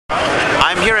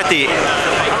I'm here at the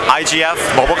IGF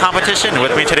mobile competition.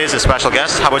 With me today is a special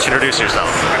guest. How about you introduce yourself?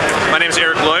 My name is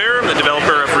Eric Lawyer. I'm the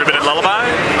developer of Ruben and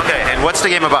Lullaby. Okay, and what's the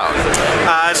game about?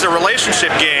 It's a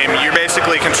relationship game. You're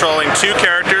basically controlling two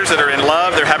characters that are in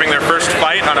love. They're having their first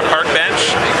fight on a park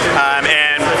bench.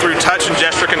 And through touch and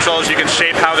gesture controls, you can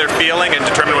shape how they're feeling and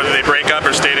determine whether they break up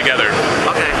or stay together.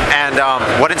 Okay. And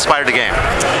what inspired the game?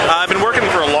 I've been working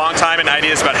for a long time in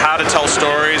ideas about how to tell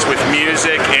stories with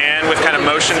music and with kind of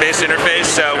motion-based interface.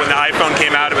 So when the iPhone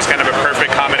came out, it was kind of a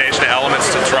perfect combination of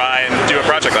elements to try and do a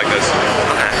project like this.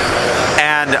 Okay.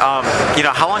 And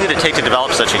how long did it take to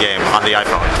develop such a game on the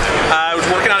iPhone? I was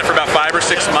working on it for about 5 or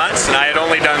 6 months, and I had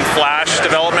only done Flash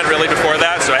development really before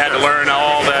that, so I had to learn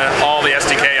all the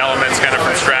SDK elements kind of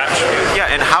from scratch. Yeah,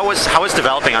 and how was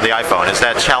developing on the iPhone? Is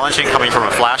that challenging coming from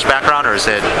a Flash background, or is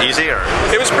it easier?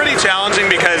 It was pretty challenging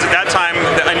because at that time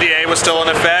the NDA was still in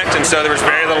effect, and so there was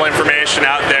very little information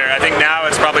out there. I think now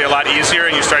it's probably a lot easier,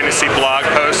 and you're starting to see blog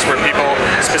posts where people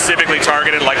specifically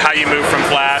targeted like how you move from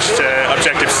Flash to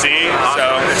Objective-C,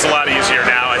 so it's a lot easier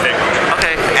now, I think.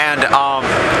 Okay, and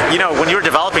when you were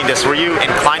developing this, were you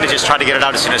inclined to just try to get it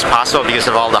out as soon as possible because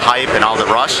of all the hype and all the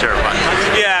rush, or what?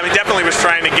 Yeah, I mean, definitely was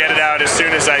trying to get it out as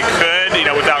soon as I could,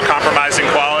 without compromising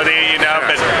quality,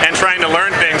 and trying to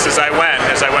learn things as I went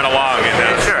along.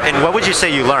 Sure. And what would you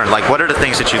say you learned? Like, what are the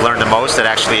things that you learned the most that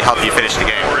actually helped you finish the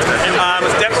game?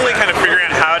 Definitely kind of figuring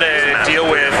out how to deal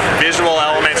with visual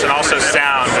elements and also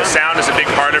sound. The sound is a big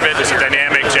part of it. There's a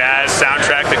dynamic jazz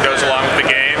soundtrack that goes along with the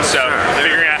game, so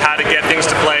figuring out how to get things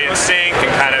to play in sync and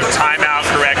kind of time out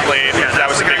correctly, that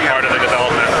was a big part of the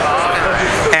development.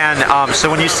 And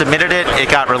so when you submitted it, it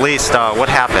got released. What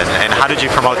happened, and how did you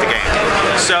promote the game?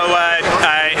 So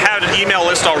I had an email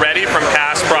list already from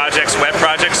past projects, web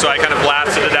projects, so I kind of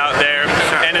blasted it out there.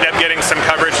 Ended up getting some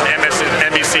coverage in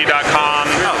NBC.com,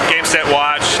 GameSet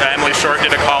Watch. Emily Short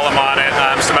did a column on it,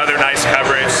 some other nice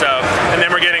coverage. And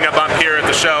then we're getting a bump here at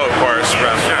the show, of course.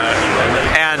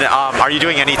 And are you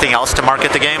doing anything else to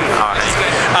market the game?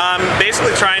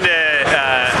 Basically trying to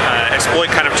exploit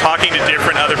kind of talking to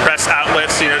different other press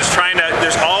outlets, just trying to,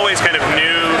 there's always kind of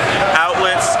new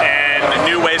outlets and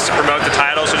new ways to promote the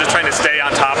title, so just trying to stay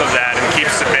on top of that and keep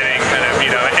submitting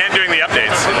and doing the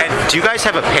updates. And do you guys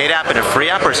have a paid app and a free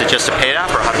app, or is it just a paid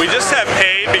app? We just have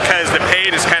paid because the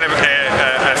paid is kind of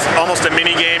almost a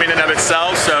mini game in and of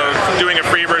itself, so doing a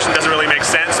free version doesn't really make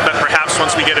sense, but perhaps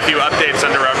once we get a few updates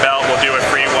under our belt, we'll do a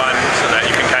free one so that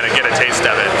you can kind of get a taste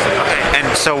of it. Okay.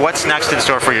 And so what's next in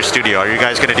store for your studio? Are you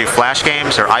guys going to do Flash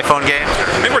games or iPhone games?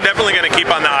 I think we're definitely going to keep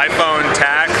on the iPhone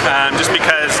tack, just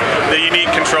because the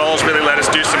unique controls really let us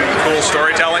do some cool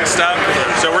storytelling stuff.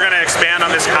 So we're going to expand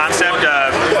on this concept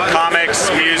of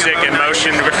comics, music, and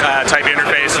motion type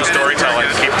interface and storytelling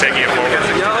and keep taking it forward.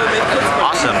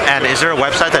 Awesome. And is there a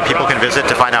website that people can visit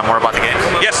to find out more about the game?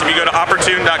 Yes, if you go to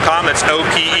opportune.com, that's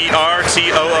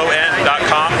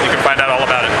OPERTOON.com, you can find out all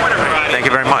about it. Thank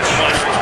you very much.